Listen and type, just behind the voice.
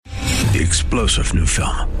The explosive new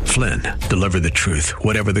film, Flynn, deliver the truth,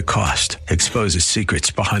 whatever the cost, exposes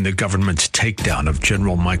secrets behind the government's takedown of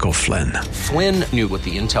General Michael Flynn. Flynn knew what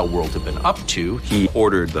the intel world had been up to. He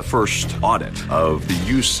ordered the first audit of the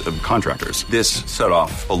use of contractors. This set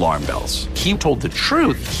off alarm bells. He told the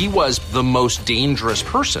truth. He was the most dangerous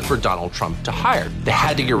person for Donald Trump to hire. They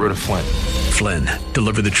had to get rid of Flynn. Flynn,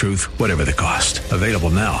 deliver the truth, whatever the cost. Available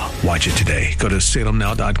now. Watch it today. Go to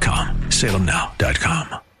salemnow.com.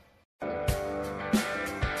 salemnow.com.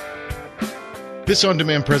 This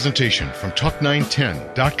on-demand presentation from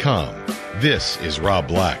Talk910.com. This is Rob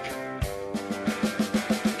Black.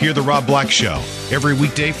 Hear The Rob Black Show every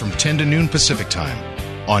weekday from 10 to noon Pacific Time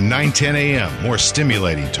on 910 a.m. More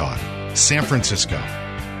stimulating talk. San Francisco.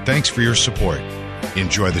 Thanks for your support.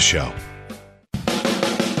 Enjoy the show.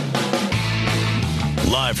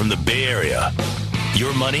 Live from the Bay Area.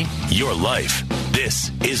 Your money, your life.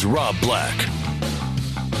 This is Rob Black.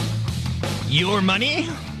 Your money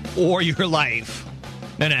or your life?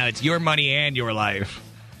 No, it's your money and your life.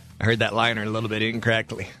 I heard that liner a little bit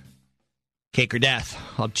incorrectly. Cake or death?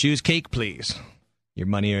 I'll choose cake, please. Your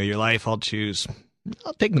money or your life? I'll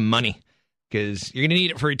take the money, because you're going to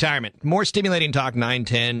need it for retirement. More stimulating talk,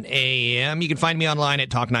 910 a.m. You can find me online at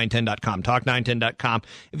talk910.com, talk910.com.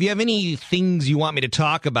 If you have any things you want me to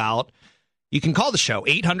talk about, you can call the show,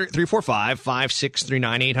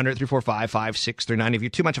 800-345-5639, 800-345-5639. If you're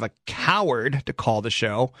too much of a coward to call the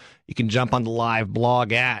show, you can jump on the live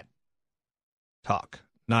blog at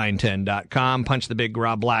talk910.com, punch the big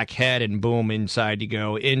Rob Black head, and boom, inside you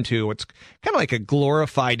go into what's kind of like a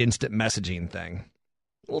glorified instant messaging thing.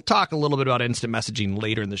 We'll talk a little bit about instant messaging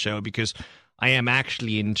later in the show, because I am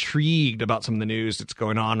actually intrigued about some of the news that's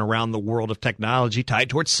going on around the world of technology tied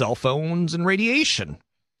towards cell phones and radiation.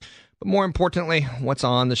 But more importantly, what's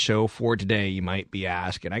on the show for today, you might be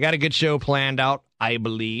asking. I got a good show planned out, I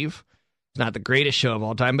believe. It's not the greatest show of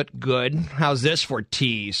all time, but good. How's this for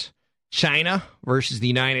tease? China versus the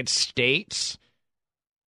United States,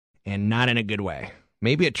 and not in a good way.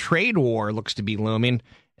 Maybe a trade war looks to be looming,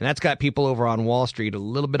 and that's got people over on Wall Street a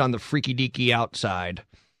little bit on the freaky-deaky outside.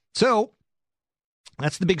 So,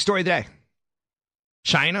 that's the big story today.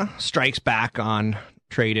 China strikes back on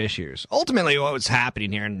trade issues. Ultimately, what was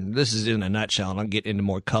happening here, and this is in a nutshell, and I'll get into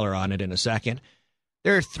more color on it in a second,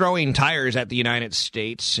 they're throwing tires at the United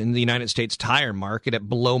States in the United States tire market at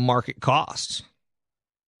below market costs.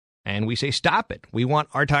 And we say, stop it. We want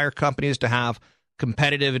our tire companies to have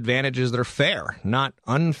competitive advantages that are fair, not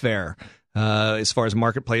unfair, as far as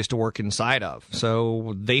marketplace to work inside of.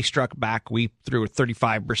 So they struck back. We threw a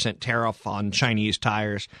 35% tariff on Chinese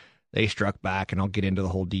tires. They struck back, and I'll get into the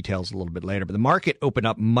whole details a little bit later. But the market opened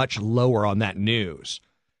up much lower on that news.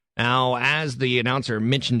 Now, as the announcer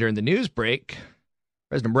mentioned during the news break,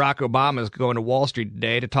 President Barack Obama is going to Wall Street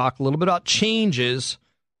today to talk a little bit about changes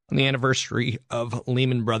on the anniversary of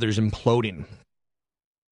Lehman Brothers imploding.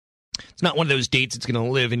 It's not one of those dates that's going to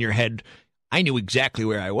live in your head. I knew exactly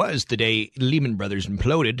where I was the day Lehman Brothers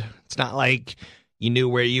imploded. It's not like you knew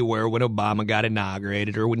where you were when Obama got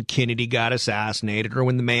inaugurated, or when Kennedy got assassinated, or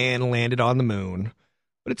when the man landed on the moon.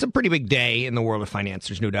 But it's a pretty big day in the world of finance.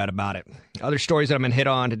 There's no doubt about it. Other stories that I'm going to hit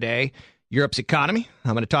on today: Europe's economy.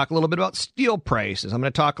 I'm going to talk a little bit about steel prices. I'm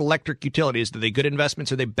going to talk electric utilities. Are they good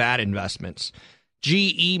investments or are they bad investments?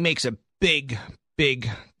 GE makes a big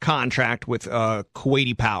contract with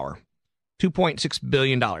Kuwaiti Power. $2.6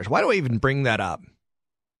 billion. Why do I even bring that up?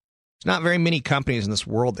 There's not very many companies in this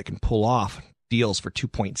world that can pull off deals for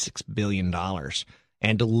 $2.6 billion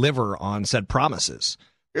and deliver on said promises.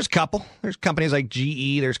 There's a couple. There's companies like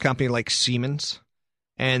GE. There's companies like Siemens.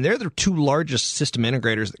 And they're the two largest system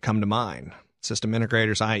integrators that come to mind. System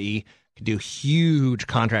integrators, i.e., can do huge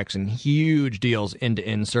contracts and huge deals,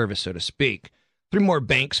 end-to-end service, so to speak. 3 more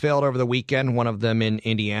banks failed over the weekend, one of them in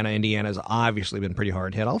Indiana. Indiana's obviously been pretty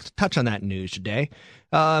hard hit. I'll touch on that news today.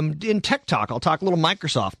 In Tech Talk, I'll talk a little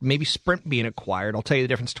Microsoft, maybe Sprint being acquired. I'll tell you the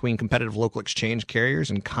difference between competitive local exchange carriers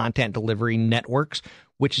and content delivery networks,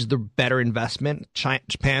 which is the better investment.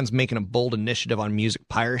 Japan's making a bold initiative on music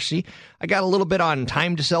piracy. I got a little bit on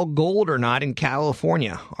time to sell gold or not in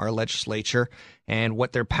California, our legislature, and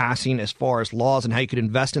what they're passing as far as laws and how you could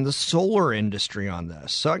invest in the solar industry on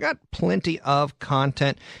this. So I got plenty of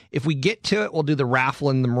content. If we get to it, we'll do the raffle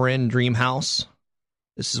in the Marin Dream House.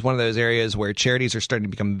 This is one of those areas where charities are starting to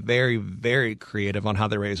become very, very creative on how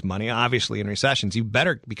they raise money. Obviously, in recessions, you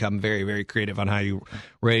better become very, very creative on how you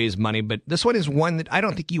raise money. But this one is one that I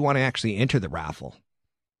don't think you want to actually enter the raffle.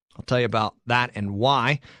 I'll tell you about that and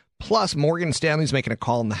why. Plus, Morgan Stanley's making a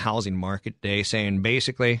call in the housing market today saying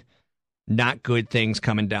basically not good things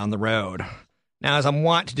coming down the road. Now, as I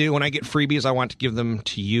want to do when I get freebies, I want to give them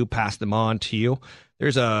to you, pass them on to you.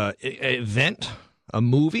 There's a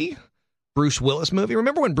movie, Bruce Willis movie.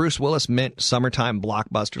 Remember when Bruce Willis meant summertime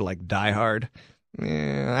blockbuster like Die Hard?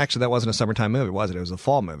 Actually, that wasn't a summertime movie, was it? It was a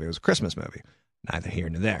fall movie. It was a Christmas movie. Neither here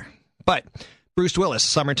nor there. But Bruce Willis,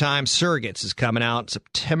 Summertime Surrogates is coming out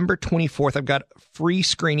September 24th. I've got a free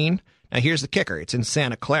screening. Now, here's the kicker. It's in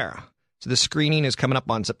Santa Clara. So the screening is coming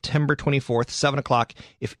up on September 24th, 7 o'clock.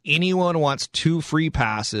 If anyone wants 2 free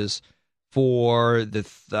passes for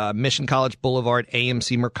the Mission College Boulevard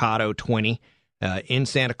AMC Mercado 20 in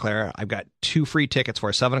Santa Clara, I've got 2 free tickets for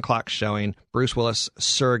a 7 o'clock showing, Bruce Willis,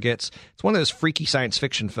 Surrogates. It's one of those freaky science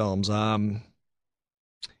fiction films.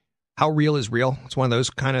 How Real is Real? It's one of those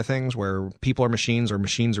kind of things where people are machines or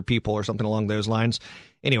machines are people or something along those lines.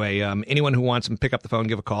 Anyway, anyone who wants them, pick up the phone,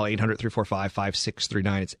 give a call,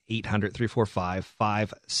 800-345-5639. It's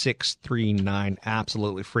 800-345-5639.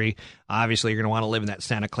 Absolutely free. Obviously, you're going to want to live in that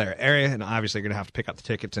Santa Clara area, and obviously, you're going to have to pick up the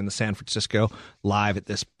tickets in the San Francisco live at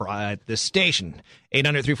this station.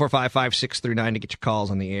 800-345-5639 to get your calls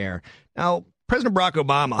on the air. Now, President Barack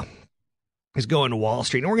Obama is going to Wall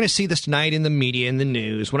Street. And we're going to see this tonight in the media, in the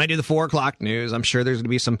news. When I do the 4 o'clock news, I'm sure there's going to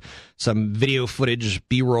be some video footage,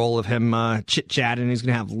 B-roll of him chit-chatting. He's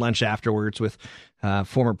going to have lunch afterwards with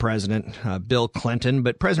former President Bill Clinton.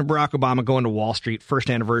 But President Barack Obama going to Wall Street, first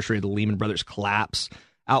anniversary of the Lehman Brothers collapse,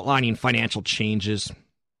 outlining financial changes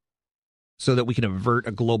so that we can avert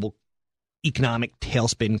a global economic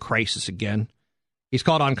tailspin crisis again. He's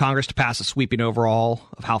called on Congress to pass a sweeping overhaul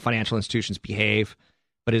of how financial institutions behave,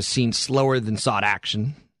 but has seen slower than sought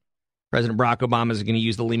action. President Barack Obama is going to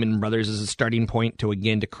use the Lehman Brothers as a starting point to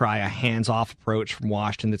again decry a hands-off approach from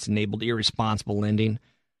Washington that's enabled irresponsible lending,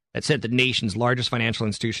 that sent the nation's largest financial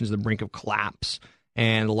institutions to the brink of collapse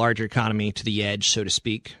and the larger economy to the edge, so to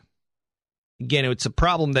speak. Again, it's a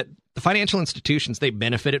problem that the financial institutions, they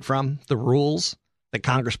benefited from the rules that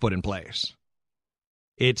Congress put in place.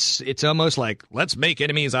 It's almost like, let's make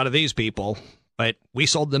enemies out of these people, but we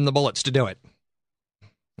sold them the bullets to do it.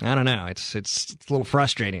 I don't know. It's a little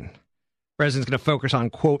frustrating. The president's going to focus on,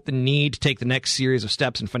 quote, the need to take the next series of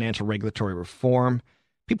steps in financial regulatory reform.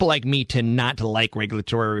 People like me tend not to like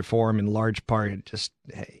regulatory reform in large part.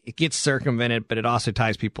 It gets circumvented, but it also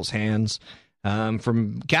ties people's hands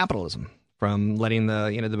from capitalism, from letting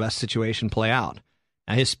the best situation play out.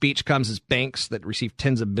 Now, his speech comes as banks that received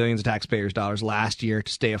tens of billions of taxpayers' dollars last year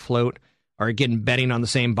to stay afloat are again betting on the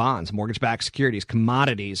same bonds, mortgage-backed securities,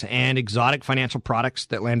 commodities, and exotic financial products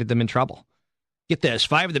that landed them in trouble. Get this,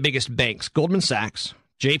 5 of the biggest banks, Goldman Sachs,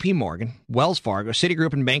 JP Morgan, Wells Fargo,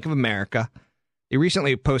 Citigroup, and Bank of America, they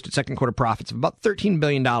recently posted second quarter profits of about $13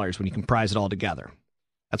 billion when you comprise it all together.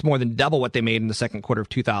 That's more than double what they made in the second quarter of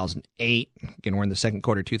 2008. Again, we're in the second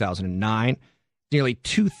quarter of 2009. Nearly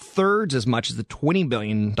 2/3 as much as the $20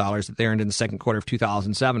 billion that they earned in the second quarter of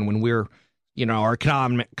 2007 when our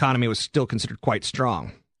economy was still considered quite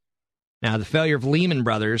strong. Now, the failure of Lehman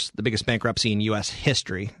Brothers, the biggest bankruptcy in U.S.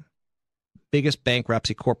 history, biggest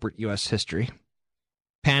bankruptcy corporate U.S. history,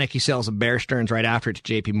 panicky sales of Bear Stearns right after it to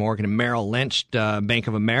J.P. Morgan and Merrill Lynch, Bank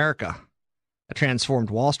of America, that transformed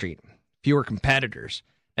Wall Street. Fewer competitors.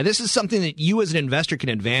 And this is something that you as an investor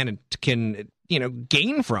can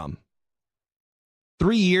gain from.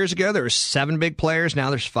 3 years ago, there were 7 big players. Now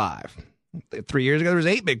there's 5. 3 years ago, there was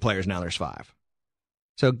 8 big players. Now there's 5.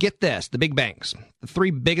 So get this, the big banks, the 3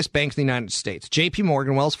 biggest banks in the United States, JP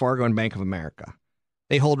Morgan, Wells Fargo, and Bank of America.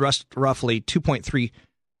 They hold roughly $2.3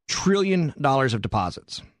 trillion of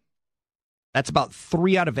deposits. That's about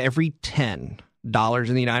 3 out of every $10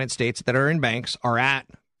 in the United States that are in banks are at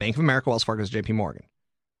Bank of America, Wells Fargo, JP Morgan.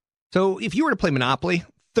 So if you were to play Monopoly,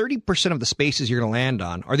 30% of the spaces you're going to land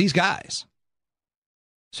on are these guys.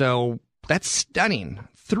 So that's stunning.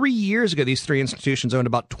 3 years ago, these 3 institutions owned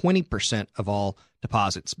about 20% of all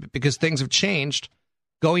deposits. Because things have changed,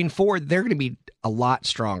 going forward, they're going to be a lot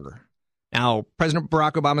stronger. Now, President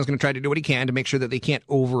Barack Obama is going to try to do what he can to make sure that they can't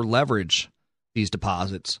over-leverage these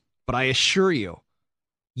deposits. But I assure you,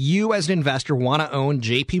 you as an investor want to own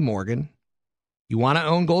JP Morgan, you want to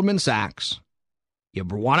own Goldman Sachs, you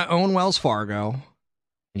want to own Wells Fargo,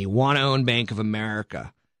 and you want to own Bank of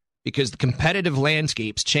America. Because the competitive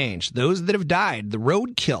landscape's changed. Those that have died, the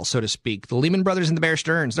roadkill, so to speak, the Lehman Brothers and the Bear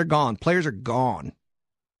Stearns, they're gone. Players are gone.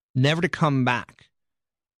 Never to come back.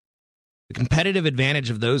 The competitive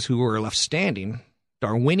advantage of those who are left standing,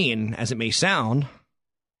 Darwinian as it may sound,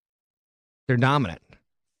 they're dominant.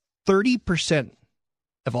 30%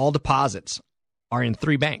 of all deposits are in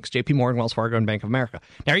 3 banks, JP Morgan, Wells Fargo, and Bank of America.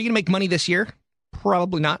 Now, are you going to make money this year?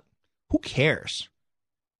 Probably not. Who cares?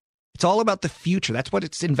 It's all about the future. That's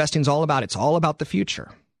what investing is all about. It's all about the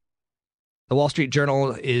future. The Wall Street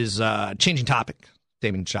Journal is changing topics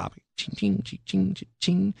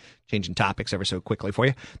ever so quickly for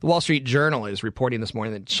you. The Wall Street Journal is reporting this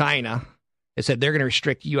morning that China has said they're going to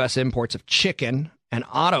restrict U.S. imports of chicken and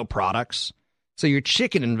auto products, so your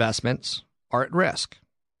chicken investments are at risk.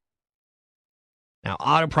 Now,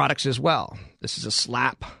 auto products as well. This is a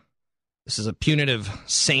slap. This is a punitive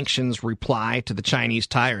sanctions reply to the Chinese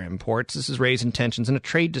tire imports. This is raising tensions in a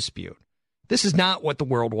trade dispute. This is not what the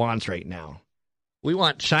world wants right now. We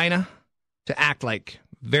want China to act like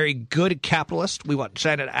very good capitalists. We want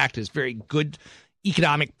China to act as very good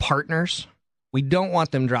economic partners. We don't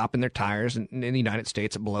want them dropping their tires in the United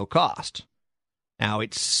States at below cost. Now,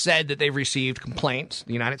 it's said that they've received complaints,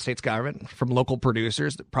 the United States government, from local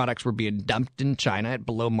producers that products were being dumped in China at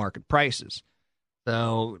below market prices.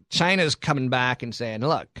 So China's coming back and saying,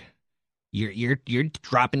 look, you're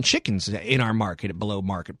dropping chickens in our market at below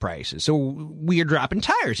market prices. So we are dropping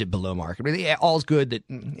tires at below market. All's good. That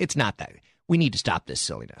it's not that. We need to stop this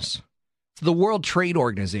silliness. So the World Trade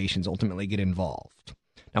Organizations ultimately get involved.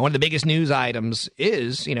 Now, one of the biggest news items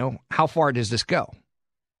is, how far does this go?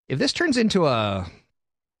 If this turns into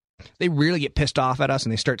they really get pissed off at us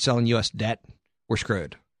and they start selling U.S. debt, we're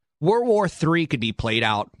screwed. World War III could be played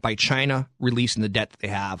out by China releasing the debt that they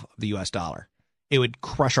have of the U.S. dollar. It would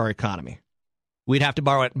crush our economy. We'd have to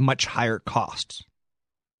borrow at much higher costs.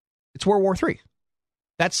 It's World War III.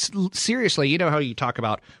 That's seriously, how you talk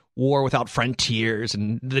about war without frontiers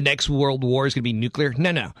and the next world war is going to be nuclear?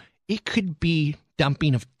 No. It could be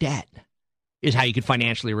dumping of debt is how you could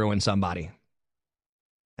financially ruin somebody.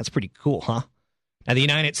 That's pretty cool, huh? Now, the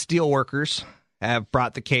United Steelworkers have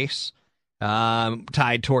brought the case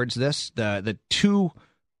tied towards this. The two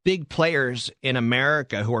big players in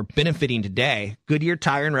America who are benefiting today, Goodyear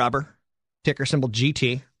Tire and Rubber, ticker symbol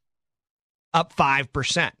GT, up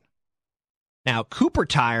 5%. Now, Cooper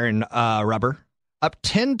Tire and Rubber, up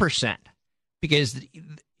 10%, because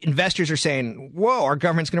investors are saying, whoa, our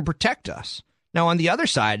government's going to protect us. Now, on the other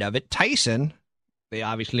side of it, Tyson, they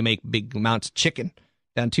obviously make big amounts of chicken,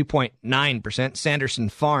 down 2.9%. Sanderson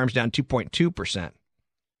Farms down 2.2%.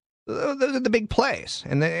 Those are the big plays.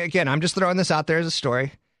 And again, I'm just throwing this out there as a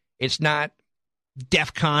story. It's not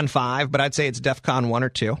DEFCON 5, but I'd say it's DEFCON 1 or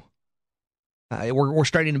 2. We're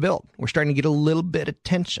starting to build. We're starting to get a little bit of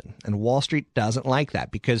tension. And Wall Street doesn't like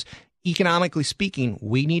that because economically speaking,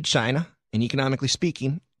 we need China. And economically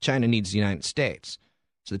speaking, China needs the United States.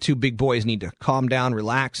 So the two big boys need to calm down,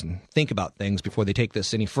 relax, and think about things before they take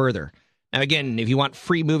this any further. Now, again, if you want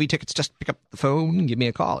free movie tickets, just pick up the phone and give me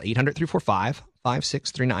a call,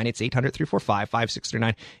 800-345-5639. It's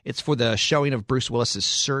 800-345-5639. It's for the showing of Bruce Willis's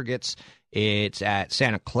Surrogates. It's at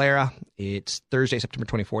Santa Clara. It's Thursday, September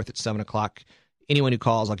 24th at 7 o'clock. Anyone who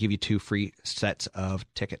calls, I'll give you 2 free sets of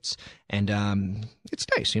tickets. And it's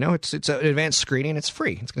nice, it's an advanced screening. It's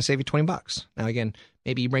free. It's going to save you $20. Now, again,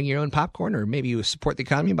 maybe you bring your own popcorn or maybe you support the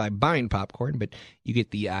economy by buying popcorn, but you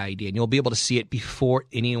get the idea. And you'll be able to see it before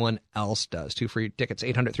anyone else does. 2 free tickets,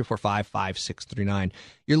 800-345-5639.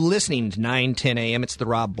 You're listening to 910 a.m. It's the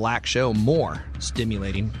Rob Black Show. More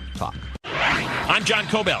stimulating talk. I'm John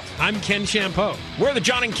Cobell. I'm Ken Champeau. We're the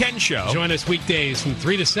John and Ken Show. Join us weekdays from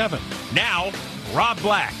 3 to 7. Now, Rob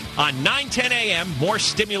Black on 910 a.m. More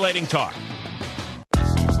stimulating talk.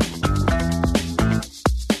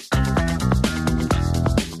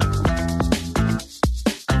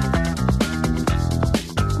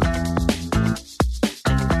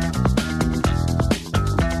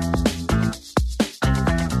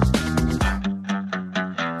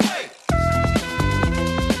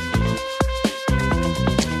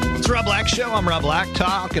 Show. I'm Rob Black,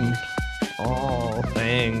 talking all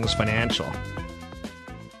things financial.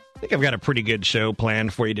 I think I've got a pretty good show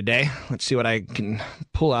planned for you today. Let's see what I can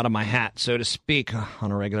pull out of my hat, so to speak,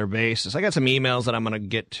 on a regular basis. I got some emails that I'm going to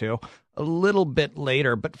get to a little bit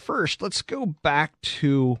later, but first, let's go back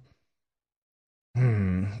to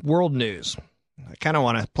world news. I kind of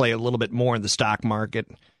want to play a little bit more in the stock market.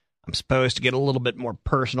 I'm supposed to get a little bit more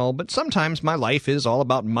personal, but sometimes my life is all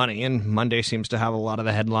about money, and Monday seems to have a lot of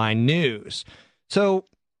the headline news. So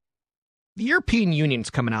the European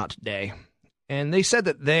Union's coming out today, and they said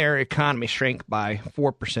that their economy shrank by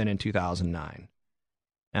 4% in 2009.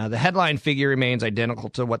 Now, the headline figure remains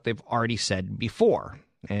identical to what they've already said before,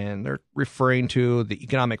 and they're referring to the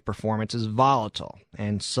economic performance as volatile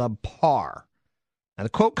and subpar. Now, the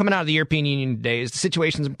quote coming out of the European Union today is the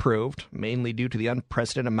situation's improved, mainly due to the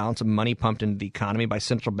unprecedented amounts of money pumped into the economy by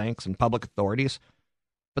central banks and public authorities.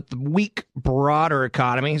 But the weak, broader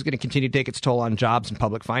economy is going to continue to take its toll on jobs and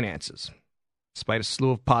public finances. Despite a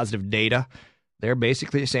slew of positive data, They're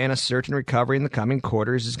basically saying a certain recovery in the coming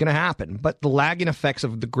quarters is going to happen. But the lagging effects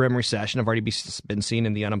of the grim recession have already been seen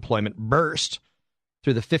in the unemployment burst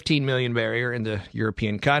through the 15 million barrier in the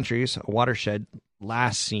European countries, a watershed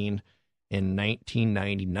last seen in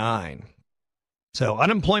 1999. So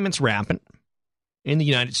unemployment's rampant in the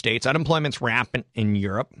United States. Unemployment's rampant in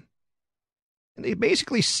Europe. And they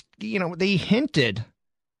basically, they hinted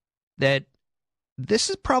that this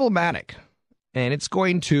is problematic. And it's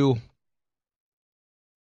going to...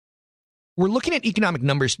 We're looking at economic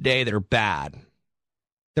numbers today that are bad.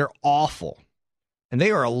 They're awful. And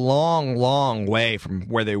they are a long, long way from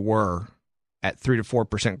where they were at 3 to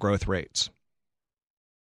 4% growth rates.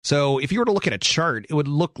 So if you were to look at a chart, it would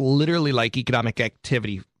look literally like economic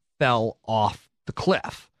activity fell off the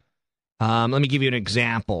cliff. Let me give you an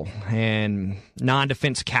example. And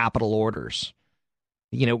non-defense capital orders.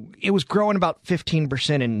 It was growing about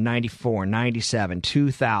 15% in 94, 97,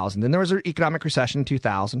 2000. Then there was an economic recession in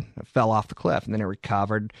 2000. It fell off the cliff. And then it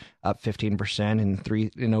recovered up 15% in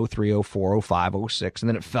 03, 04, 05, 06. And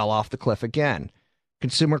then it fell off the cliff again.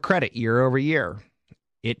 Consumer credit year over year.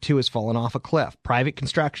 It, too, has fallen off a cliff. Private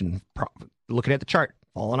construction, looking at the chart,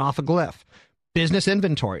 fallen off a cliff. Business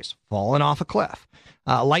inventories, fallen off a cliff.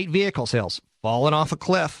 Light vehicle sales, fallen off a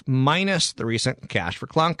cliff, minus the recent cash for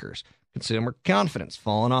clunkers. Consumer confidence,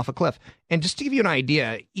 fallen off a cliff. And just to give you an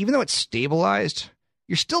idea, even though it's stabilized,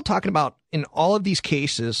 you're still talking about, in all of these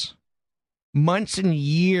cases, months and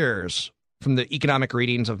years from the economic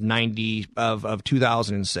readings of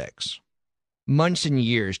 2006. Months and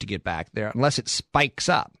years to get back there, unless it spikes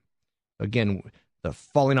up. Again, the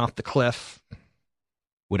falling off the cliff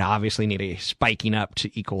would obviously need a spiking up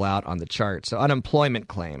to equal out on the chart. So unemployment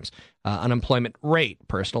claims, unemployment rate,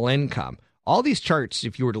 personal income, all these charts,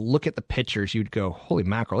 if you were to look at the pictures, you'd go, holy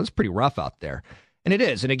mackerel, it's pretty rough out there. And it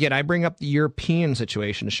is. And again, I bring up the European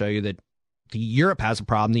situation to show you that Europe has a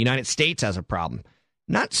problem. The United States has a problem.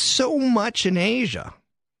 Not so much in Asia.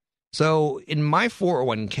 So in my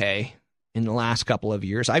 401k in the last couple of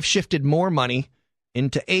years, I've shifted more money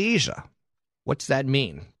into Asia. What's that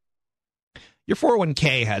mean? Your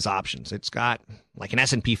 401k has options. It's got like an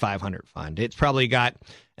S&P 500 fund. It's probably got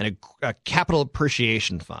a capital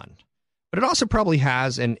appreciation fund. But it also probably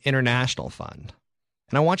has an international fund.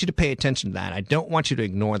 And I want you to pay attention to that. I don't want you to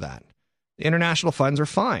ignore that. The international funds are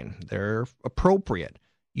fine. They're appropriate.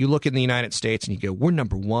 You look in the United States and you go, we're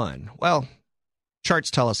number one. Well, charts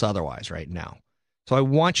tell us otherwise right now. So I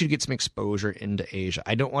want you to get some exposure into Asia.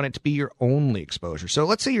 I don't want it to be your only exposure. So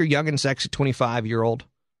let's say you're young and sexy, 25-year-old.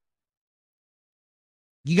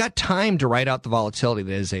 You got time to ride out the volatility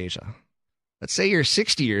that is Asia. Let's say you're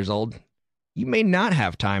 60 years old. You may not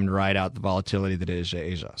have time to ride out the volatility that is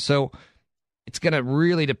Asia. So it's going to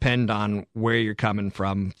really depend on where you're coming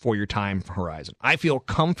from for your time horizon. I feel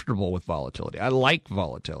comfortable with volatility. I like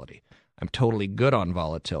volatility. I'm totally good on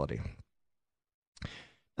volatility.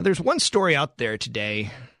 Now, there's one story out there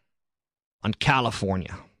today on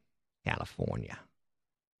California.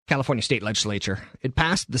 California State Legislature. It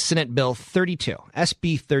passed the Senate Bill 32,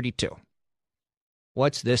 SB 32.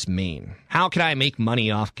 What's this mean? How can I make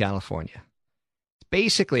money off California?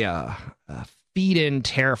 Basically a feed-in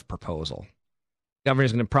tariff proposal. The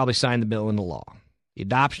governor's going to probably sign the bill into law. The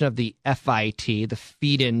adoption of the FIT, the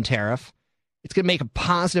feed-in tariff, it's going to make a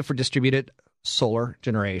positive for distributed solar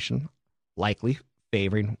generation, likely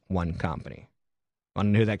favoring one company. Want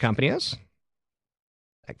to know who that company is?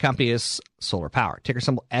 That company is Solar Power. Ticker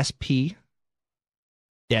symbol SPWRA.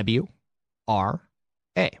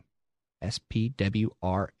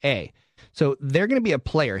 SPWRA. So they're going to be a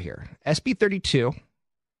player here. SB 32,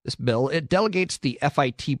 this bill, it delegates the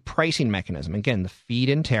FIT pricing mechanism, again, the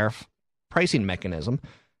feed-in tariff pricing mechanism, to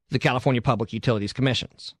the California Public Utilities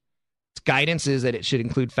Commissions. Its guidance is that it should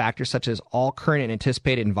include factors such as all current and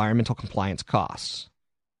anticipated environmental compliance costs.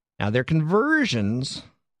 Now, their conversions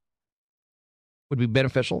would be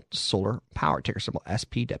beneficial to Solar Power, ticker symbol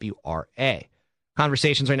SPWRA.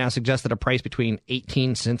 Conversations right now suggest that a price between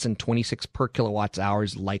 18 cents and 26 per kilowatt hour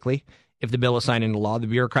is likely. If the bill is signed into law, the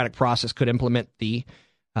bureaucratic process could implement the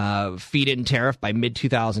feed-in tariff by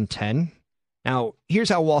mid-2010. Now, here's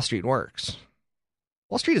how Wall Street works.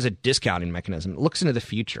 Wall Street is a discounting mechanism. It looks into the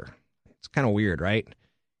future. It's kind of weird, right?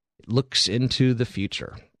 It looks into the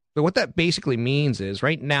future. But what that basically means is,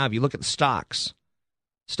 right now, if you look at the stocks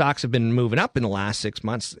have been moving up in the last 6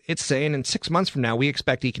 months. It's saying in 6 months from now, we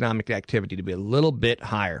expect economic activity to be a little bit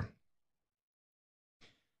higher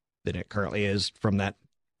than it currently is from that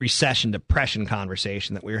recession depression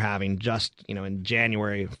conversation that we were having just, in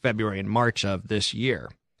January, February, and March of this year.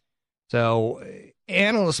 So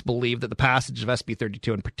analysts believe that the passage of SB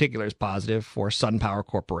 32 in particular is positive for SunPower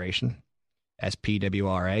Corporation,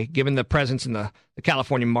 SPWRA, given the presence in the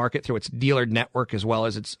California market through its dealer network as well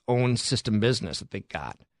as its own system business that they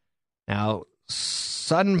got. Now,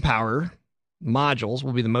 SunPower modules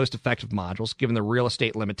will be the most effective modules given the real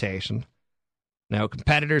estate limitation. Now,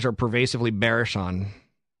 competitors are pervasively bearish on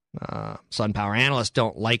SunPower. Analysts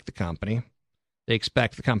don't like the company. They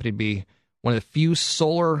expect the company to be one of the few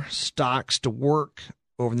solar stocks to work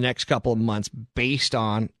over the next couple of months based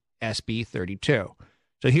on SB 32.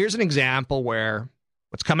 So here's an example where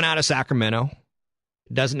what's coming out of Sacramento,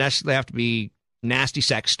 it doesn't necessarily have to be nasty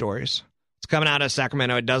sex stories. What's coming out of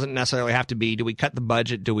Sacramento, it doesn't necessarily have to be, do we cut the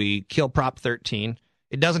budget? Do we kill Prop 13?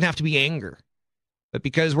 It doesn't have to be anger. But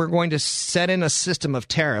because we're going to set in a system of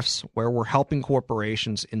tariffs where we're helping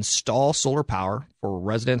corporations install solar power for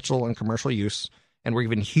residential and commercial use, and we're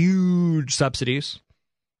giving huge subsidies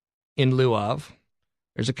in lieu of,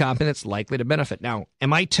 there's a company that's likely to benefit. Now,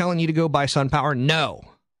 am I telling you to go buy SunPower? No.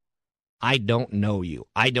 I don't know you.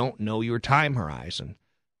 I don't know your time horizon.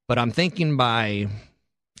 But I'm thinking by,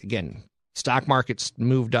 again, stock markets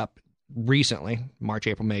moved up recently, March,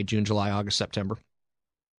 April, May, June, July, August, September.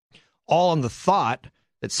 All on the thought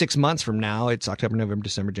that 6 months from now, it's October, November,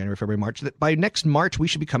 December, January, February, March, that by next March, we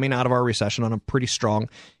should be coming out of our recession on a pretty strong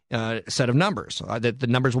set of numbers, that the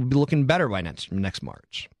numbers will be looking better by next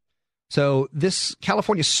March. So this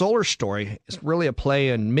California solar story is really a play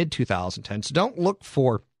in mid-2010. So don't look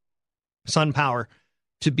for SunPower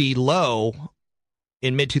to be low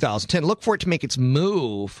in mid-2010. Look for it to make its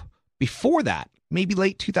move before that, maybe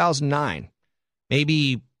late 2009,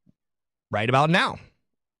 maybe right about now.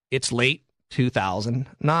 It's late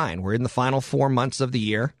 2009. We're in the final 4 months of the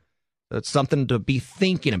year. So it's something to be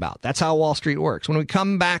thinking about. That's how Wall Street works. When we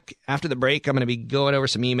come back after the break, I'm going to be going over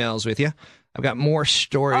some emails with you. I've got more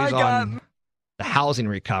stories on the housing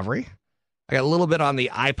recovery. I got a little bit on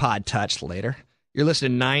the iPod Touch later. You're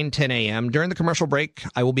listening to 910 a.m. During the commercial break,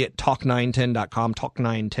 I will be at talk910.com,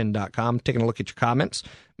 talk910.com, taking a look at your comments,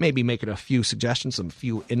 maybe making a few suggestions, some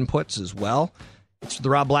few inputs as well. It's the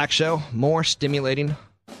Rob Black Show, more stimulating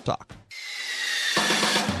talk.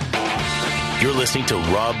 You're listening to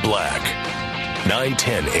Rob Black,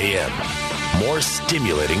 910 a.m. More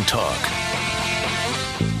stimulating talk.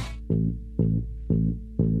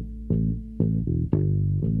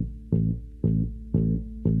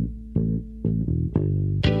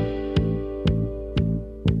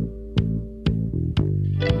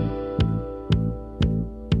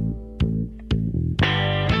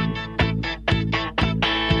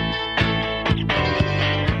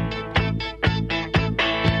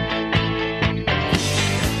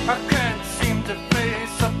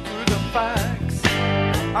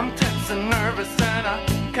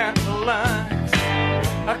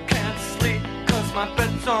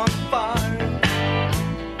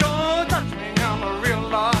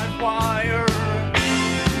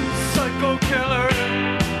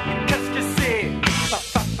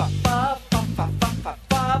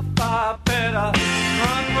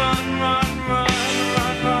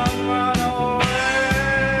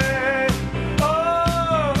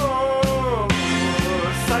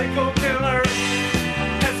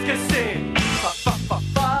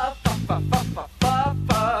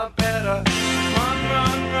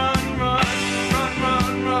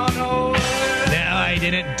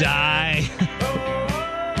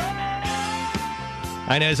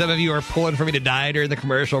 I know some of you are pulling for me to die during the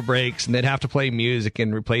commercial breaks and then have to play music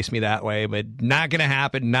and replace me that way, but not going to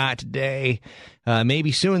happen, not today.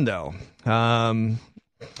 Maybe soon, though.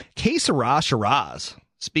 Que sera, Shiraz.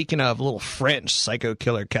 Speaking of a little French, psycho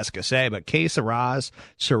killer, qu'est-ce que c'est, but Que sera,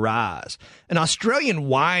 Shiraz. An Australian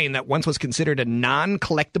wine that once was considered a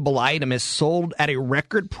non-collectible item is sold at a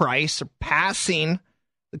record price, surpassing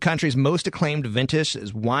the country's most acclaimed vintage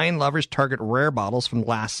as wine lovers target rare bottles from the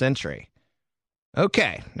last century.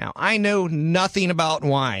 Okay, now I know nothing about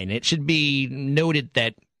wine. It should be noted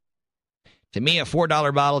that, to me, a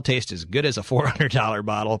 $4 bottle tastes as good as a $400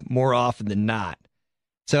 bottle more often than not.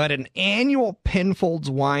 So at an annual Penfolds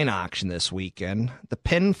wine auction this weekend, the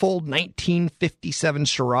Penfold 1957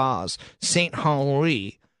 Shiraz St.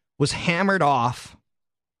 Henri was hammered off,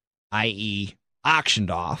 i.e.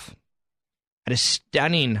 auctioned off, at a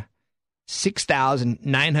stunning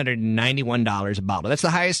 $6,991 a bottle. That's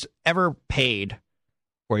the highest ever paid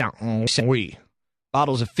for Saint Henri.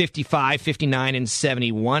 Bottles of 55, 59, and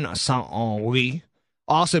 71 Saint Henri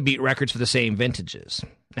also beat records for the same vintages.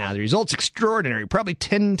 Now, the result's extraordinary, probably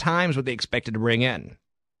 10 times what they expected to bring in.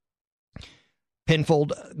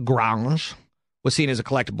 Penfold Grange was seen as a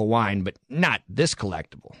collectible wine, but not this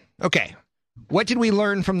collectible. Okay, what did we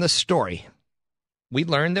learn from this story? We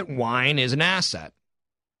learned that wine is an asset.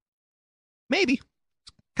 Maybe. It's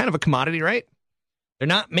kind of a commodity, right? They're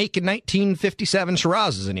not making 1957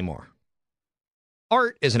 Shirazes anymore.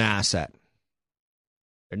 Art is an asset.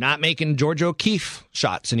 They're not making George O'Keeffe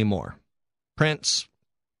shots anymore. Prints,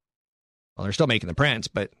 well, they're still making the prints,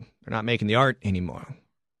 but they're not making the art anymore.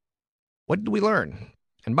 What did we learn?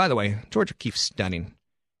 And by the way, George O'Keeffe's stunning.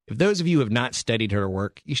 If those of you who have not studied her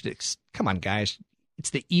work, you should, come on, guys. It's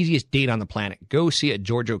the easiest date on the planet. Go see a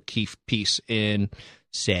George O'Keeffe piece in,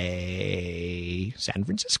 say, San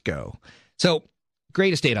Francisco. So,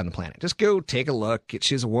 greatest date on the planet. Just go take a look.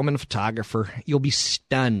 She's a woman photographer. You'll be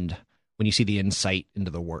stunned when you see the insight into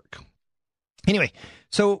the work. Anyway,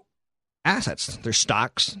 so assets. There's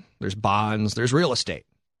stocks, there's bonds, there's real estate.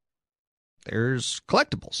 There's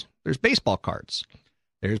collectibles. There's baseball cards.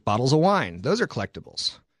 There's bottles of wine. Those are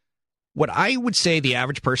collectibles. What I would say the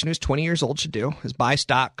average person who's 20 years old should do is buy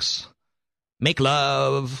stocks, make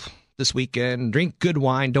love this weekend, drink good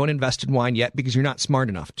wine. Don't invest in wine yet because you're not smart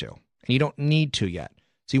enough to, and you don't need to yet.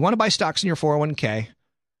 So you want to buy stocks in your 401k.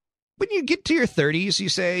 When you get to your 30s, you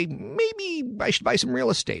say, maybe I should buy some real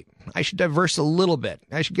estate. I should diverse a little bit.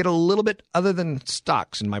 I should get a little bit other than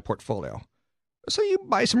stocks in my portfolio. So you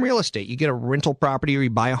buy some real estate. You get a rental property or you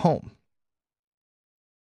buy a home.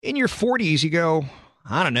 In your 40s, you go,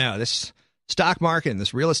 I don't know, this stock market and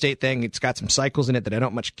this real estate thing, it's got some cycles in it that I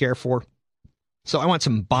don't much care for. So I want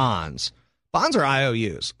some bonds. Bonds are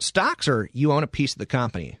IOUs. Stocks are you own a piece of the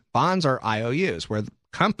company. Bonds are IOUs, where the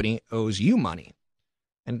company owes you money.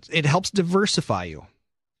 And it helps diversify you.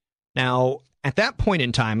 Now, at that point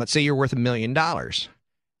in time, let's say you're worth $1 million.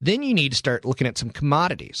 Then you need to start looking at some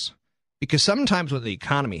commodities. Because sometimes when the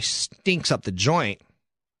economy stinks up the joint,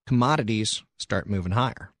 commodities start moving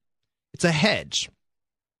higher. It's a hedge.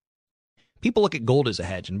 People look at gold as a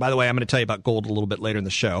hedge. And by the way, I'm going to tell you about gold a little bit later in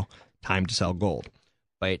the show. Time to sell gold.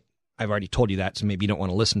 But I've already told you that, so maybe you don't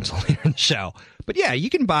want to listen until later in the show. But yeah,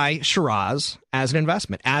 you can buy Shiraz as an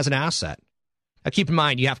investment, as an asset. Now keep in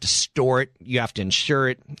mind, you have to store it. You have to insure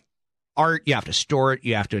it. Art, you have to store it.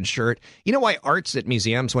 You have to insure it. You know why art's at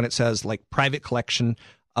museums when it says, like, private collection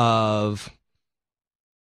of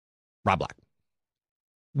Rob Black?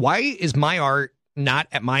 Why is my art not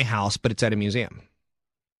at my house, but it's at a museum?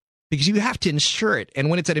 Because you have to insure it. And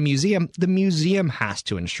when it's at a museum, the museum has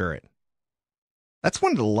to insure it. That's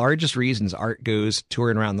one of the largest reasons art goes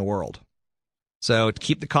touring around the world. So to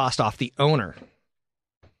keep the cost off the owner.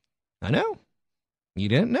 I know. You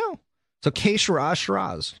didn't know. So K.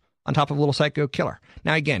 Shiraz on top of Little Psycho Killer.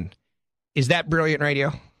 Now again, is that brilliant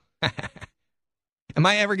radio? Am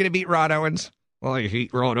I ever going to beat Rod Owens? Well, I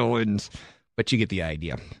hate Rod Owens, but you get the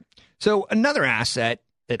idea. So another asset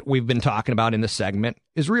that we've been talking about in this segment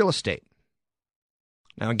is real estate.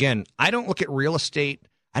 Now, again, I don't look at real estate.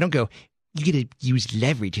 I don't go, you get to use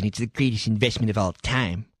leverage and it's the greatest investment of all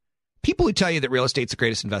time. People who tell you that real estate's the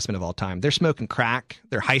greatest investment of all time, they're smoking crack.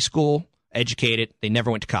 They're high school educated. They never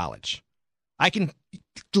went to college. I can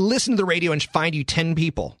listen to the radio and find you 10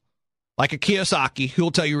 people like a Kiyosaki who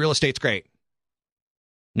will tell you real estate's great.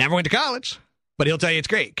 Never went to college, but he'll tell you it's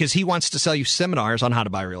great because he wants to sell you seminars on how to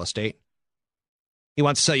buy real estate. He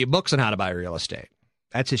wants to sell you books on how to buy real estate.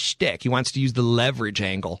 That's his shtick. He wants to use the leverage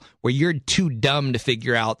angle where you're too dumb to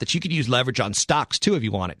figure out that you could use leverage on stocks too if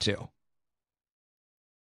you wanted to.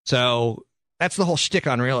 So that's the whole shtick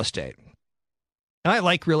on real estate. And I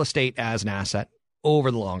like real estate as an asset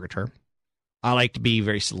over the longer term. I like to be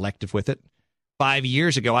very selective with it. 5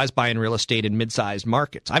 years ago, I was buying real estate in mid-sized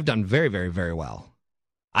markets. I've done very, very, very well.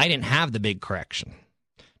 I didn't have the big correction.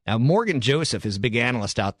 Now, Morgan Joseph is a big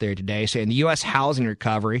analyst out there today saying the U.S. housing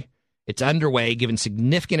recovery, it's underway, given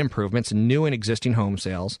significant improvements in new and existing home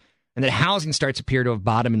sales, and that housing starts appear to have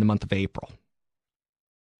bottomed in the month of April.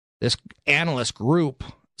 This analyst group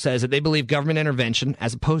says that they believe government intervention,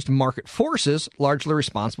 as opposed to market forces, largely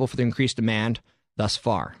responsible for the increased demand thus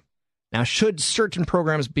far. Now, should certain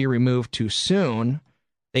programs be removed too soon,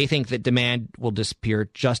 they think that demand will disappear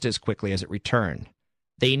just as quickly as it returned.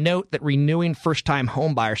 They note that renewing first-time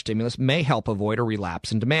homebuyer stimulus may help avoid a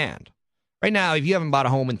relapse in demand. Right now, if you haven't bought a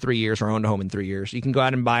home in 3 years or owned a home in 3 years, you can go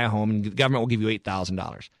out and buy a home and the government will give you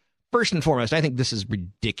 $8,000. First and foremost, I think this is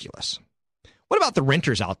ridiculous. What about the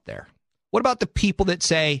renters out there? What about the people that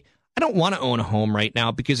say, I don't want to own a home right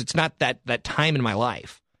now because it's not that time in my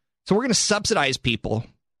life. So we're going to subsidize people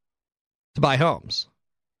to buy homes.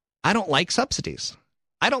 I don't like subsidies.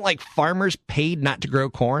 I don't like farmers paid not to grow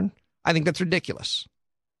corn. I think that's ridiculous.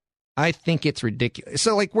 I think it's ridiculous.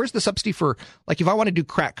 So, like, where's the subsidy for, like, if I want to do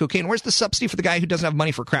crack cocaine, where's the subsidy for the guy who doesn't have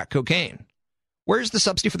money for crack cocaine? Where's the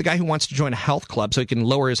subsidy for the guy who wants to join a health club so he can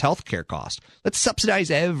lower his health care cost? Let's subsidize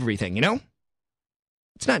everything, you know?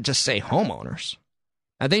 It's not just, say, homeowners.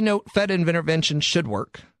 Now, they note Fed intervention should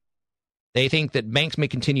work. They think that banks may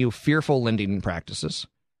continue fearful lending practices.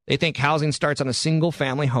 They think housing starts on a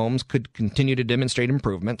single-family homes could continue to demonstrate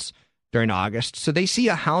improvements during August, so they see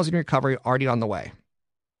a housing recovery already on the way.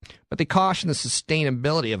 But they caution the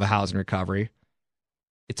sustainability of a housing recovery.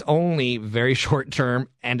 It's only very short-term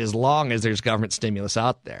and as long as there's government stimulus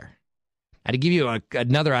out there. And to give you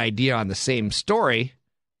another idea on the same story,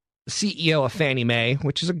 the CEO of Fannie Mae,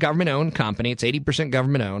 which is a government-owned company, it's 80%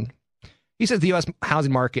 government-owned, he says the U.S.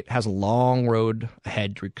 housing market has a long road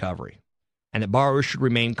ahead to recovery, and that borrowers should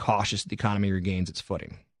remain cautious as the economy regains its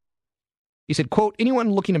footing. He said, quote,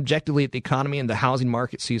 anyone looking objectively at the economy and the housing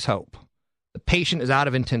market sees hope. The patient is out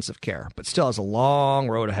of intensive care, but still has a long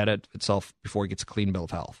road ahead of itself before he gets a clean bill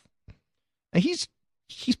of health. And he's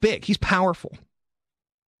big. He's powerful.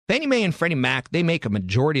 Fannie Mae and Freddie Mac, they make a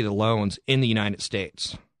majority of the loans in the United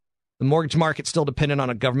States. The mortgage market's still dependent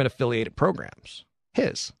on government-affiliated programs,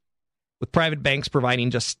 with private banks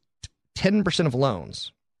providing just 10% of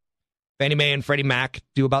loans. Fannie Mae and Freddie Mac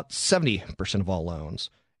do about 70% of all loans,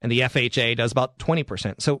 and the FHA does about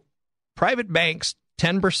 20%. So private banks,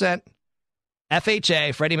 10%,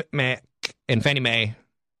 FHA, Freddie Mac, and Fannie Mae,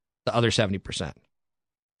 the other 70%.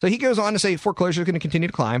 So he goes on to say foreclosure is going to continue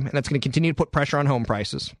to climb, and that's going to continue to put pressure on home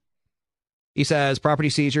prices. He says property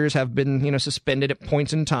seizures have been, suspended at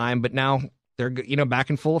points in time, but now they're, back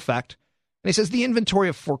in full effect. And he says the inventory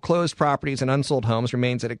of foreclosed properties and unsold homes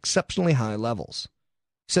remains at exceptionally high levels.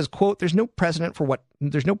 He says, quote, there's no precedent for what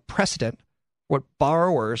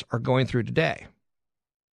borrowers are going through today.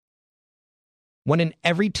 1 in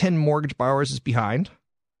every 10 mortgage borrowers is behind.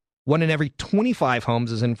 1 in every 25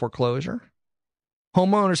 homes is in foreclosure.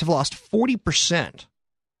 Homeowners have lost 40%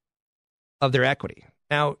 of their equity.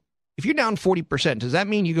 Now, if you're down 40%, does that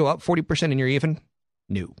mean you go up 40% and you're even?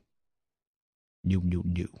 No. You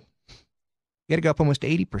got to go up almost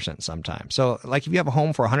 80% sometimes. So, like if you have a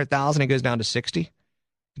home for $100,000, it goes down to 60. You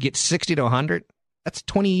get 60 to 100. That's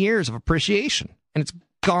 20 years of appreciation, and it's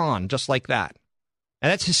gone just like that.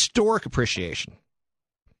 And that's historic appreciation.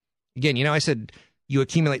 Again, I said you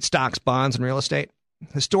accumulate stocks, bonds, and real estate.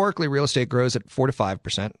 Historically, real estate grows at 4 to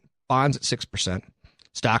 5%, bonds at 6%,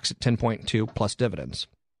 stocks at 10.2 plus dividends.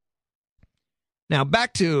 Now,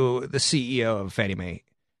 back to the CEO of Fannie Mae.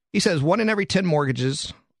 He says 1 in every 10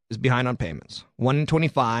 mortgages is behind on payments. 1 in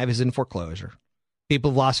 25 is in foreclosure.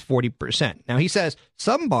 People have lost 40%. Now, he says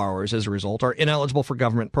some borrowers, as a result, are ineligible for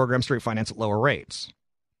government programs to refinance at lower rates.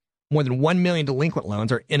 More than 1 million delinquent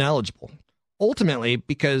loans are ineligible, ultimately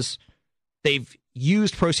because they've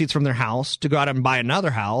used proceeds from their house to go out and buy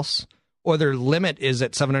another house, or their limit is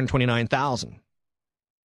at $729,000. And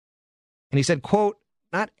he said, quote,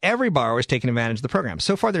 not every borrower is taking advantage of the program.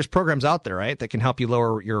 So far, there's programs out there, right, that can help you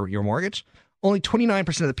lower your mortgage. Only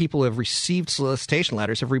 29% of the people who have received solicitation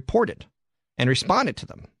letters have reported and responded to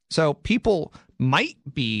them. So people might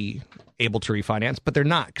be able to refinance, but they're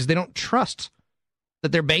not because they don't trust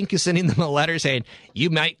that their bank is sending them a letter saying, you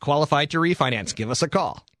might qualify to refinance. Give us a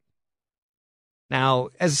call. Now,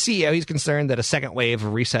 as a CEO, he's concerned that a second wave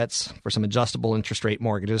of resets for some adjustable interest rate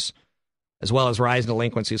mortgages, as well as rising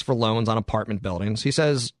delinquencies for loans on apartment buildings. He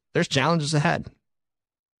says there's challenges ahead.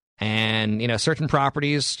 And, certain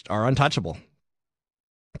properties are untouchable.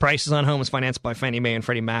 Prices on homes financed by Fannie Mae and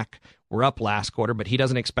Freddie Mac were up last quarter, but he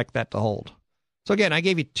doesn't expect that to hold. So again, I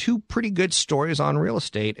gave you 2 pretty good stories on real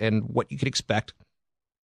estate and what you could expect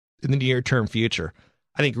in the near-term future.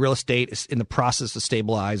 I think real estate is in the process of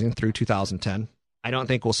stabilizing through 2010. I don't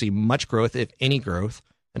think we'll see much growth, if any growth,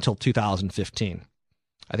 until 2015.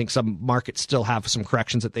 I think some markets still have some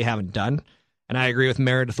corrections that they haven't done. And I agree with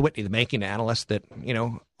Meredith Whitney, the banking analyst, that,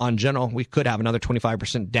 on general, we could have another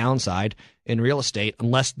 25% downside in real estate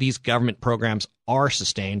unless these government programs are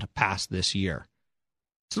sustained past this year.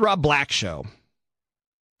 It's the Rob Black Show.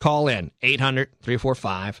 Call in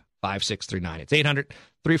 800-345-5639. It's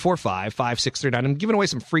 800-345-5639. I'm giving away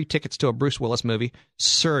some free tickets to a Bruce Willis movie,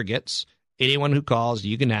 Surrogates. Anyone who calls,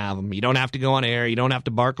 you can have them. You don't have to go on air. You don't have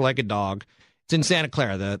to bark like a dog. It's in Santa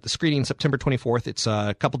Clara. The screening September 24th. It's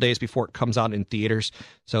a couple days before it comes out in theaters.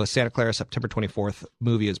 So Santa Clara, September 24th.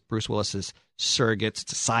 Movie is Bruce Willis's Surrogates.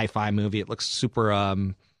 It's a sci-fi movie. It looks super,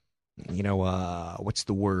 what's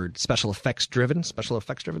the word? Special effects driven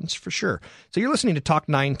for sure. So you're listening to Talk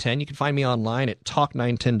 910. You can find me online at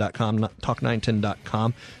talk910.com,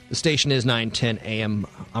 talk910.com. The station is 910 AM.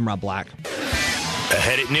 I'm Rob Black.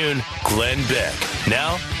 Ahead at noon, Glenn Beck.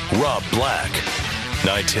 Now, Rob Black.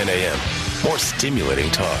 910 AM. More stimulating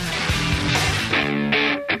talk.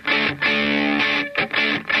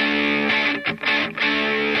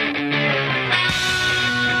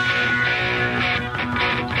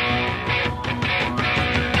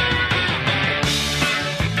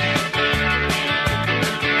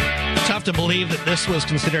 to believe that this was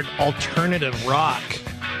considered alternative rock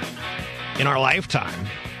in our lifetime.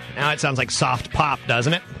 Now it sounds like soft pop,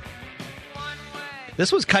 doesn't it?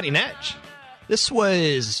 This was cutting edge. This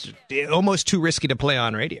was almost too risky to play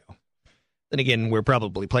on radio. Then again, we're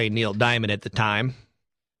probably playing Neil Diamond at the time.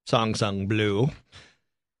 Song Sung Blue.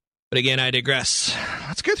 But again, I digress.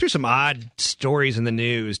 Let's go through some odd stories in the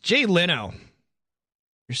news. Jay Leno.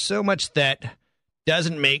 There's so much that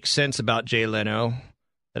doesn't make sense about Jay Leno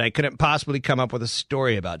that I couldn't possibly come up with a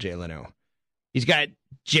story about Jay Leno. He's got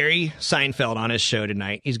Jerry Seinfeld on his show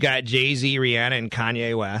tonight. He's got Jay-Z, Rihanna, and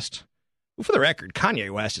Kanye West. For the record, Kanye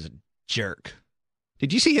West is a jerk.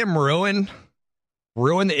 Did you see him ruin the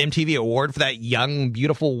MTV award for that young,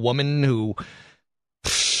 beautiful woman who...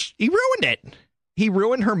 He ruined it. He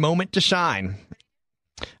ruined her moment to shine.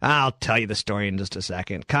 I'll tell you the story in just a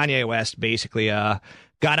second. Kanye West basically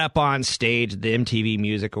got up on stage at the MTV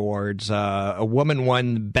Music Awards. A woman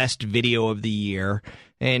won Best Video of the Year.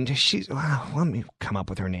 And she's... let me come up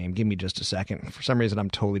with her name. Give me just a second. For some reason,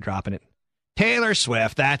 I'm totally dropping it. Taylor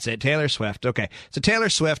Swift. That's it. Taylor Swift. Okay. So Taylor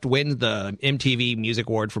Swift wins the MTV Music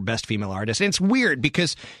Award for Best Female Artist. And it's weird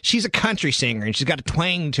because she's a country singer and she's got a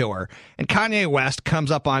twang to her. And Kanye West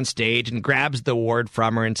comes up on stage and grabs the award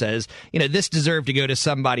from her and says, this deserved to go to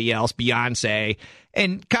somebody else, Beyonce.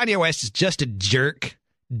 And Kanye West is just a jerk.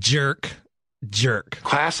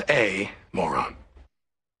 Class A moron.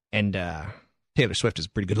 And Taylor Swift is a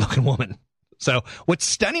pretty good-looking woman. So what's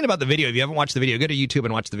stunning about the video, if you haven't watched the video, go to YouTube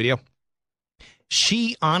and watch the video.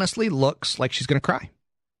 She honestly looks like she's going to cry.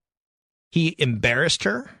 He embarrassed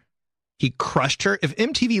her. He crushed her. If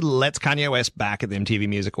MTV lets Kanye West back at the MTV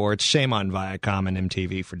Music Awards, shame on Viacom and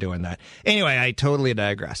MTV for doing that. Anyway, I totally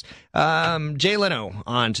digress. Jay Leno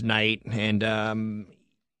on tonight, and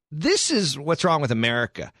this is what's wrong with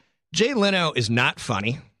America. Jay Leno is not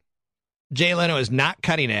funny. Jay Leno is not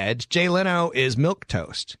cutting edge. Jay Leno is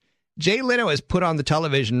milquetoast. Jay Leno is put on the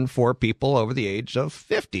television for people over the age of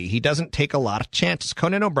 50. He doesn't take a lot of chances.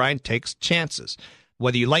 Conan O'Brien takes chances.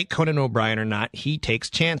 Whether you like Conan O'Brien or not, he takes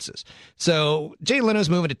chances. So Jay Leno's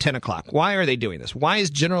moving to 10 o'clock. Why are they doing this? Why is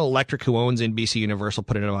General Electric, who owns NBC Universal,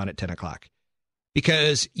 putting it on at 10 o'clock?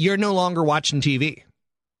 Because you're no longer watching TV.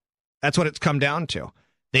 That's what it's come down to.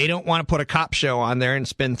 They don't want to put a cop show on there and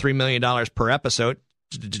spend $3 million per episode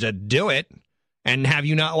to do it and have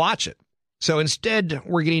you not watch it. So instead,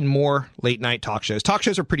 we're getting more late-night talk shows. Talk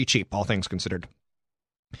shows are pretty cheap, all things considered,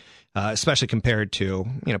 especially compared to,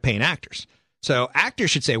 paying actors. So actors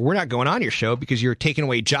should say, we're not going on your show because you're taking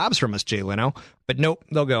away jobs from us, Jay Leno. But nope,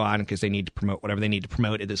 they'll go on because they need to promote whatever they need to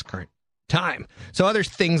promote at this current time. So other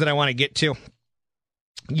things that I want to get to.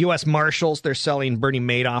 U.S. Marshals, they're selling Bernie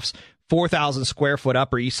Madoff's 4,000 square foot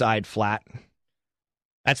Upper East Side flat.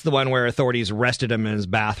 That's the one where authorities arrested him in his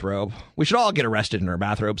bathrobe. We should all get arrested in our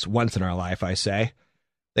bathrobes once in our life, I say.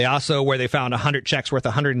 They also, where they found 100 checks worth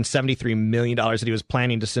 $173 million that he was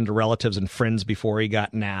planning to send to relatives and friends before he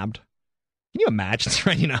got nabbed. Can you imagine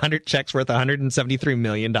writing 100 checks worth $173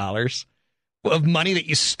 million of money that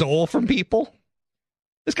you stole from people?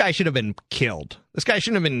 This guy should have been killed. This guy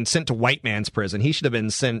shouldn't have been sent to white man's prison. He should have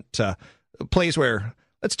been sent to a place where,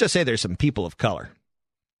 let's just say there's some people of color.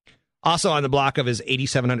 Also on the block of his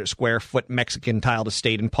 8,700 square foot Mexican tiled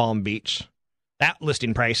estate in Palm Beach. That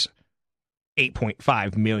listing price,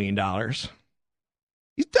 $8.5 million.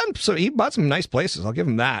 He bought some nice places. I'll give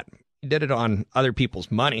him that. He did it on other people's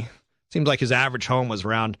money. Seems like his average home was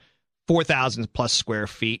around 4,000 plus square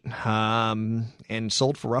feet, and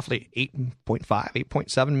sold for roughly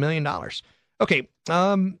 $8.7 million. Okay.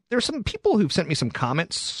 There's some people who've sent me some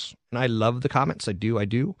comments, and I love the comments. I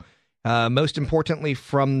do. Most importantly,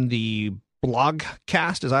 from the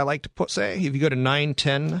blogcast, as I like to say, if you go to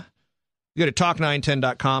 910, you go to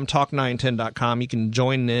talk910.com, talk910.com, you can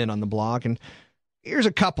join in on the blog, and here's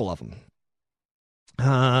a couple of them.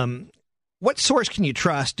 What source can you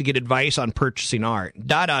trust to get advice on purchasing art?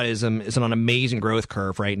 Dadaism is on an amazing growth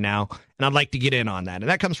curve right now, and I'd like to get in on that. And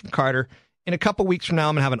that comes from Carter. In a couple weeks from now,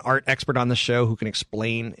 I'm going to have an art expert on the show who can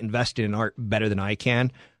explain investing in art better than I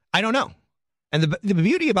can. I don't know. And the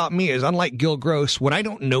beauty about me is, unlike Gil Gross, when I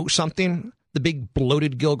don't know something, the big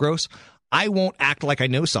bloated Gil Gross, I won't act like I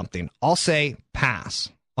know something. I'll say pass.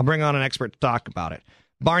 I'll bring on an expert to talk about it.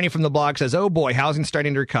 Barney from the blog says, oh boy, housing's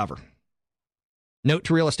starting to recover. Note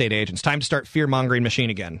to real estate agents, time to start fear-mongering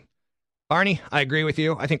machine again. Barney, I agree with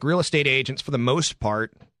you. I think real estate agents, for the most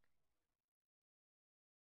part,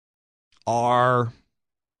 are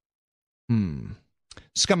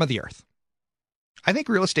scum of the earth. I think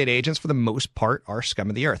real estate agents, for the most part, are scum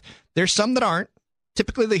of the earth. There's some that aren't.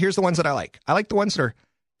 Typically, here's the ones that I like. I like the ones that are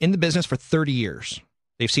in the business for 30 years.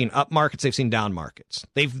 They've seen up markets. They've seen down markets.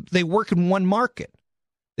 They work in one market.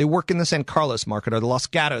 They work in the San Carlos market or the Los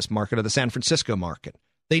Gatos market or the San Francisco market.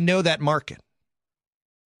 They know that market.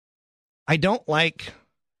 I don't like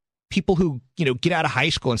people who, get out of high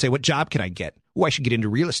school and say, what job can I get? Oh, I should get into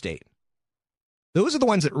real estate. Those are the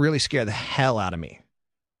ones that really scare the hell out of me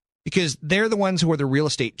because they're the ones who are the real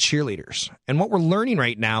estate cheerleaders. And what we're learning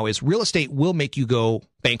right now is real estate will make you go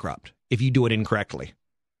bankrupt if you do it incorrectly.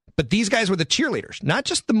 But these guys were the cheerleaders, not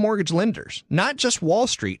just the mortgage lenders, not just Wall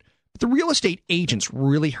Street, but the real estate agents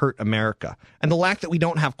really hurt America. And the lack that we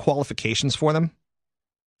don't have qualifications for them,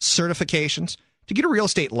 certifications. To get a real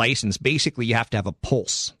estate license, basically you have to have a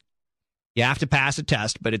pulse. You have to pass a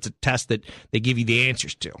test, but it's a test that they give you the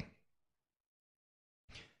answers to.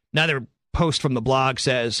 Another post from the blog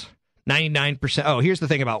says 99%. Oh, here's the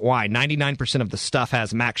thing about wine. 99% of the stuff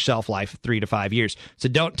has max shelf life of 3 to 5 years. So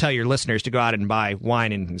don't tell your listeners to go out and buy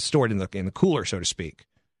wine and store it in the cooler, so to speak.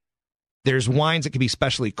 There's wines that can be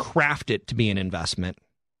specially crafted to be an investment.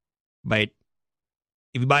 But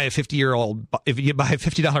if you buy a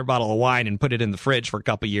 $50 bottle of wine and put it in the fridge for a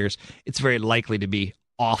couple of years, it's very likely to be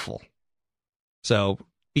awful. So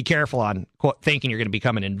be careful on thinking you're going to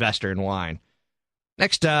become an investor in wine.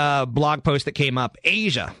 Next blog post that came up,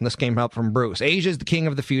 Asia. This came up from Bruce. Asia is the king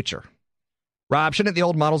of the future. Rob, shouldn't the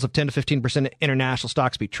old models of 10 to 15% international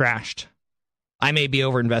stocks be trashed? I may be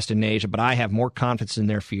overinvested in Asia, but I have more confidence in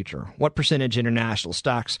their future. What percentage international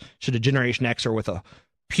stocks should a Generation Xer with a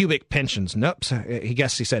pubic pensions? Nope. He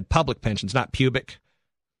said public pensions, not pubic.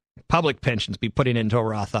 Public pensions be putting into a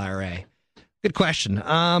Roth IRA. Good question.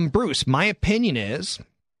 Bruce, my opinion is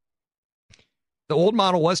the old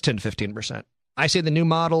model was 10 to 15%. I say the new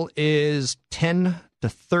model is 10 to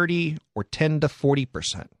 30 or 10 to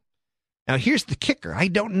 40%. Now, here's the kicker. I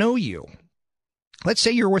don't know you. Let's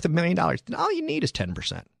say you're worth $1 million. Then all you need is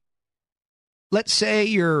 10%. Let's say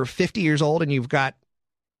you're 50 years old and you've got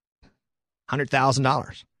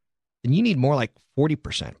 $100,000. Then you need more like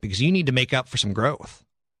 40% because you need to make up for some growth.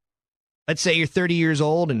 Let's say you're 30 years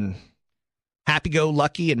old and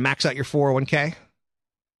happy-go-lucky and max out your 401k.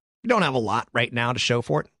 You don't have a lot right now to show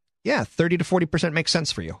for it. Yeah, 30 to 40% makes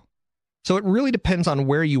sense for you. So it really depends on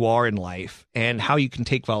where you are in life and how you can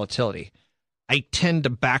take volatility. I tend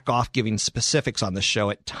to back off giving specifics on the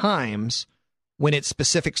show at times when it's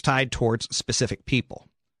specifics tied towards specific people.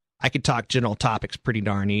 I could talk general topics pretty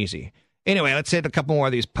darn easy. Anyway, let's hit a couple more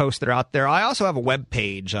of these posts that are out there. I also have a web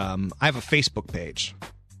page. I have a Facebook page.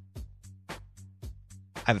 I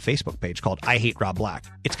have a Facebook page called I Hate Rob Black.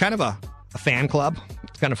 It's kind of a fan club.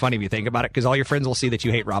 It's kind of funny if you think about it because all your friends will see that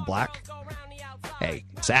you hate Rob Black. Hey,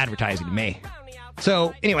 it's advertising to me.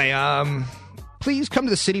 So anyway, please come to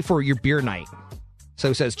the city for your beer night.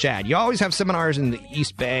 So says Chad. You always have seminars in the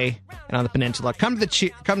East Bay and on the peninsula. Come to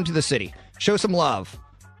the city. Show some love.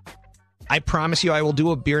 I promise you I will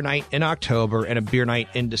do a beer night in October and a beer night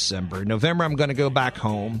in December. In November, I'm going to go back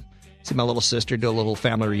home, see my little sister, do a little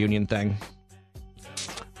family reunion thing.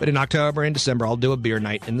 But in October and December, I'll do a beer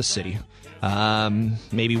night in the city.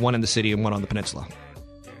 Maybe one in the city and one on the peninsula.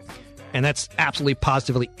 And that's absolutely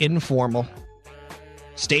positively informal.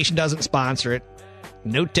 Station doesn't sponsor it.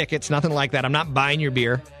 No tickets, nothing like that. I'm not buying your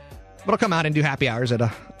beer. But I'll come out and do happy hours at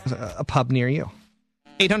a pub near you.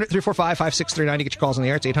 800-345-5639 to get your calls on the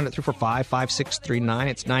air. It's 800-345-5639.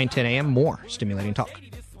 It's 9:10 a.m. More stimulating talk.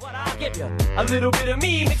 A little bit of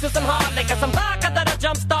me mixed with some hard liquor, some vodka that'll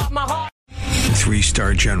jumpstart my heart.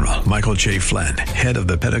 3-star General Michael J. Flynn, head of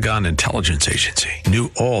the Pentagon Intelligence Agency, knew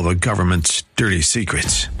all the government's dirty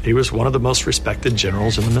secrets. He was one of the most respected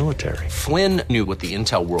generals in the military. Flynn knew what the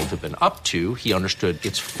intel world had been up to. He understood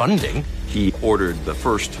its funding. He ordered the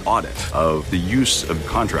first audit of the use of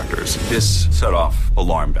contractors. This set off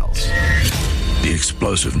alarm bells. The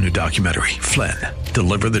explosive new documentary, Flynn,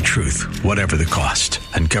 Deliver the Truth, Whatever the Cost,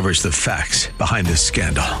 uncovers the facts behind this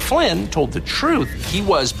scandal. Flynn told the truth. He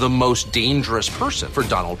was the most dangerous person for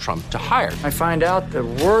Donald Trump to hire. I find out the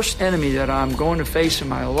worst enemy that I'm going to face in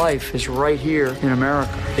my life is right here in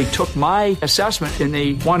America. They took my assessment and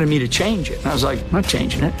they wanted me to change it. And I was like, I'm not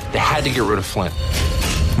changing it. They had to get rid of Flynn.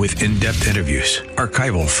 With in-depth interviews,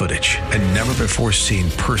 archival footage, and never-before-seen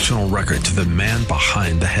personal records of the man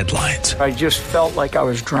behind the headlines. I just felt like I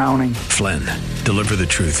was drowning. Flynn, Deliver the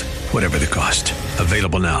Truth, Whatever the Cost.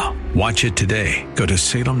 Available now. Watch it today. Go to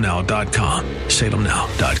salemnow.com.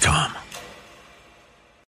 salemnow.com.